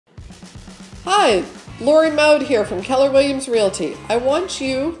Hi, Lori Mode here from Keller Williams Realty. I want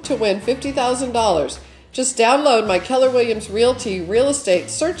you to win $50,000. Just download my Keller Williams Realty real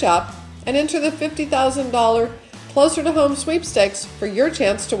estate search app and enter the $50,000 Closer to Home sweepstakes for your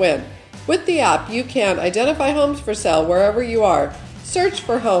chance to win. With the app, you can identify homes for sale wherever you are, search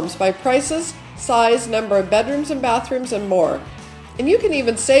for homes by prices, size, number of bedrooms and bathrooms, and more. And you can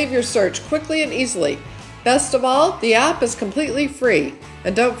even save your search quickly and easily. Best of all, the app is completely free.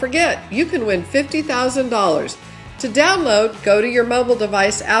 And don't forget, you can win $50,000. To download, go to your mobile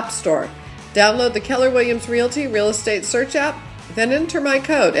device app store. Download the Keller Williams Realty Real Estate Search app, then enter my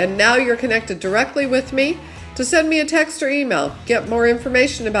code, and now you're connected directly with me to send me a text or email, get more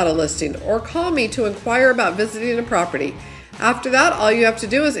information about a listing, or call me to inquire about visiting a property. After that, all you have to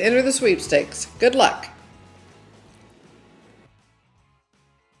do is enter the sweepstakes. Good luck.